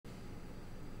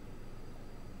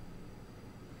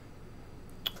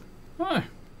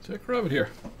Jackrabbit here.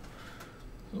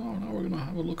 So now we're going to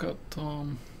have a look at a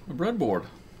breadboard.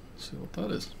 See what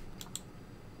that is.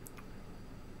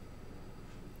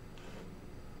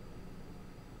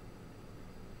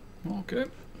 Okay,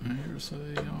 here's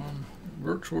a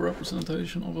virtual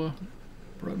representation of a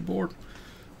breadboard.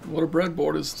 What a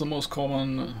breadboard is, the most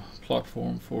common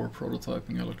platform for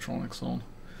prototyping electronics on,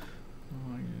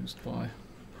 used by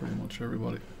pretty much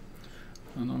everybody.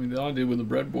 And I mean, the idea with the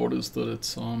breadboard is that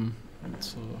it's a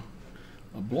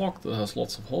block that has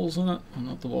lots of holes in it, and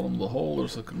at the bottom of the hole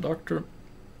there's a conductor,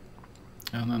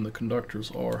 and then the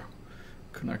conductors are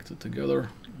connected together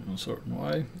in a certain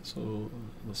way. So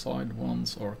the side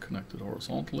ones are connected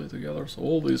horizontally together, so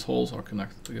all these holes are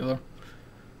connected together.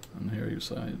 And here you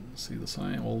see the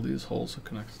same, all these holes are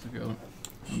connected together.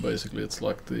 And basically it's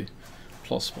like the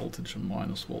plus voltage and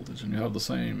minus voltage, and you have the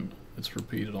same, it's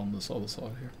repeated on this other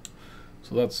side here.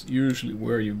 So that's usually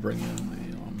where you bring in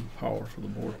the power for the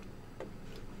board.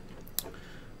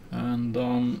 And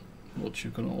what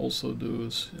you can also do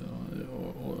is,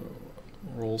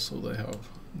 or also they have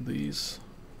these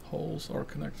holes are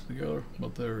connected together,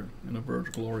 but they're in a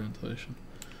vertical orientation,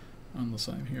 and the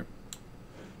same here.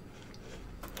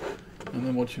 And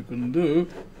then what you can do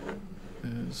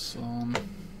is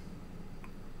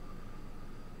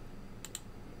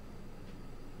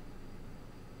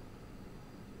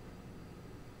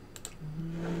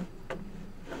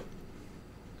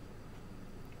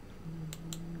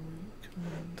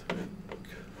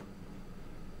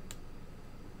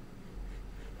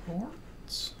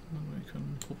parts, and we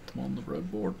can put them on the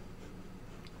breadboard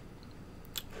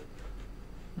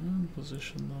and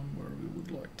position them where we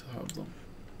would like to have them.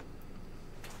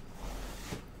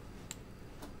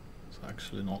 It's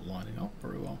actually not lining up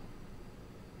very well.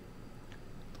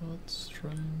 That's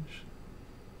strange.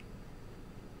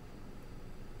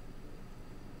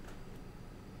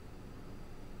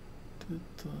 Did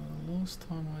last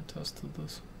time I tested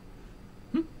this?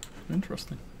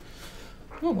 Interesting.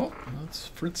 Oh well, that's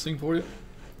fritzing for you.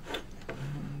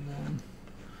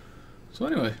 So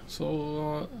anyway,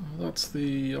 so that's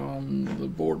the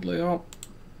board layout,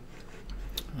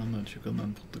 and that you can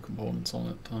then put the components on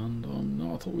it. And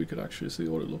now I thought we could actually see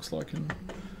what it looks like in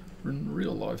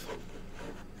real life.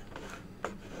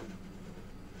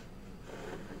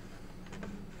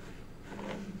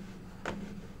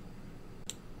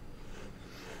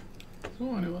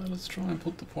 So anyway, let's try and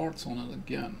put the parts on it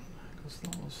again, because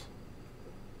that was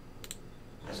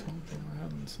something I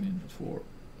hadn't seen before.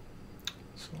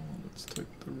 So let's take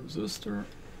the resistor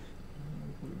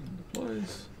and put it into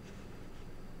place.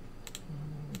 And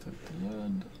we take the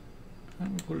lead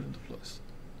and we put it into place.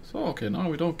 So okay, now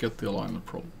we don't get the alignment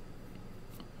problem.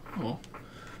 Oh,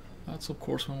 that's of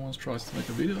course when one tries to make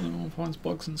a video and one finds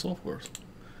bugs in software.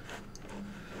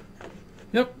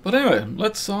 Yep, but anyway,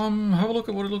 let's have a look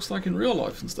at what it looks like in real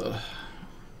life instead.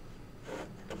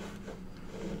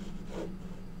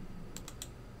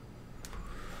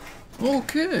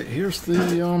 Okay, here's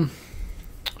the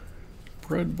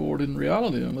breadboard in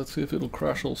reality, and let's see if it'll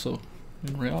crash also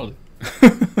in reality.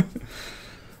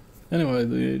 Anyway,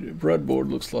 the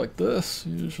breadboard looks like this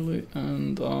usually,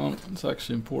 and it's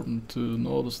actually important to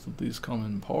notice that these come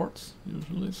in parts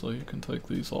usually, so you can take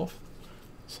these off,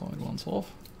 side ones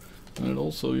off, and it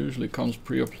also usually comes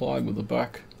pre-applied with the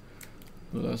back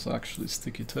that has actually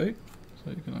sticky tape, so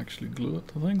you can actually glue it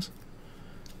to things.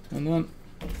 And then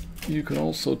you can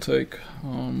also take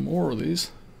more of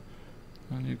these,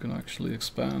 and you can actually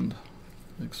expand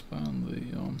the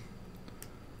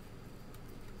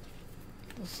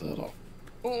setup.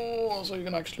 Oh, so you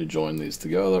can actually join these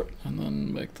together and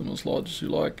then make them as large as you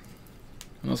like.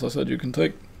 And as I said, you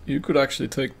could actually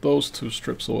take those two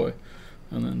strips away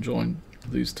and then join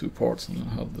these two parts, and then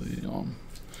have the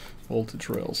voltage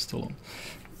rails still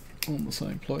on the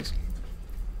same place.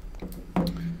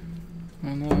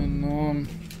 And then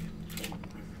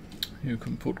you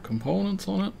can put components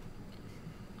on it,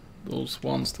 those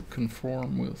ones that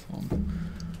conform with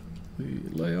the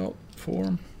layout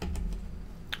form,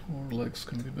 or legs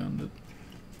can be bended.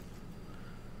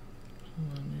 So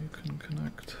then you can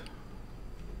connect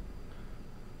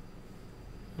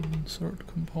and insert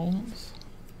components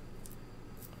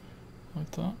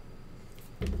like that.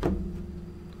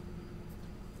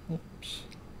 Oops.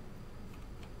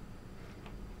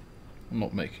 I'm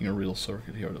not making a real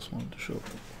circuit here, I just wanted to show it.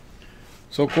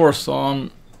 So of course,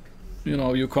 you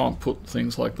know, you can't put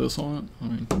things like this on it. I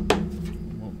mean,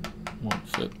 won't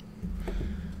fit.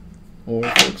 Or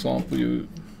for example,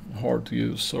 hard to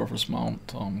use surface mount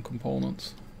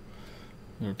components.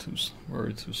 They're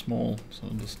very too small, so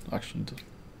just actually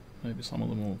maybe some of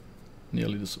them will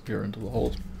nearly disappear into the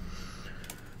holes.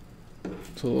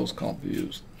 So those can't be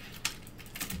used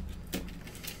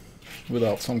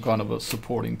without some kind of a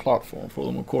supporting platform for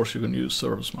them. Of course, you can use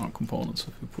surface mount components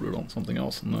if you put it on something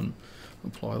else and then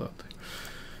apply that thing.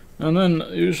 And then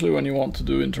usually when you want to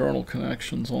do internal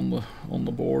connections on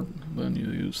the board, then you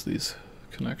use these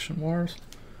connection wires,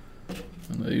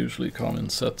 and they usually come in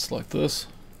sets like this.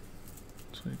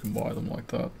 So you can buy them like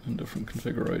that in different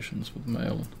configurations with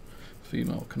male and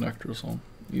female connectors on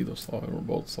either side or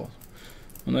both sides.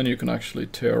 And then you can actually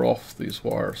tear off these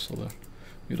wires so that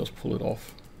you just pull it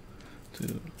off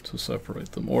to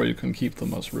separate them, or you can keep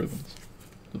them as ribbons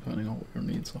depending on what your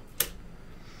needs are.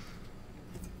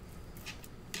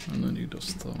 And then you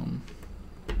just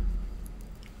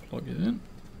plug it in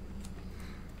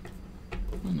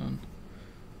and then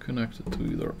connect it to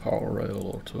either a power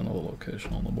rail or to another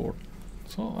location on the board.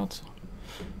 So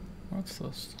that's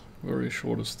the very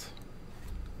shortest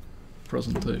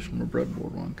presentation or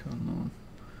breadboard one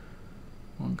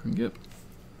can get.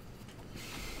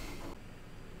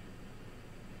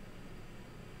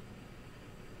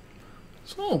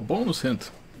 So, bonus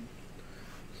hint.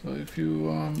 So if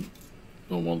you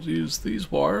don't want to use these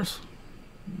wires,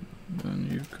 then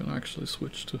you can actually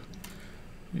switch to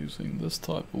using this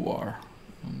type of wire.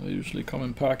 And they usually come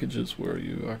in packages where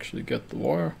you actually get the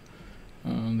wire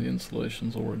and the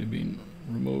insulation's already been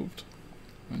removed,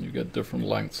 and you get different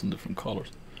lengths and different colors.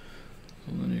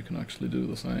 So then you can actually do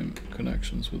the same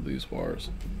connections with these wires.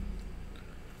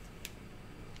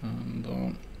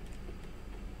 And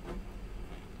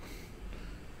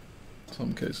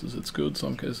some cases it's good,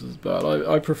 some cases it's bad.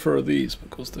 I prefer these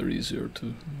because they're easier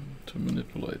to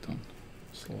manipulate and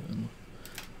slot in.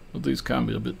 But these can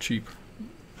be a bit cheaper.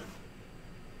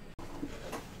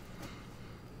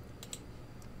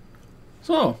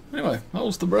 So anyway, that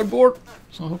was the breadboard.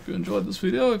 So I hope you enjoyed this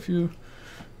video. If you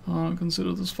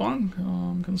consider this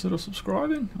fun, consider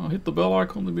subscribing. Hit the bell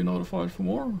icon to be notified for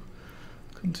more.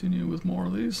 Continue with more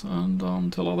of these,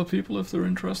 and tell other people if they're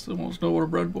interested and want to know what a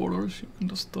breadboard is. You can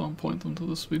just point them to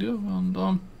this video, and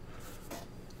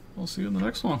I'll see you in the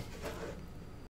next one.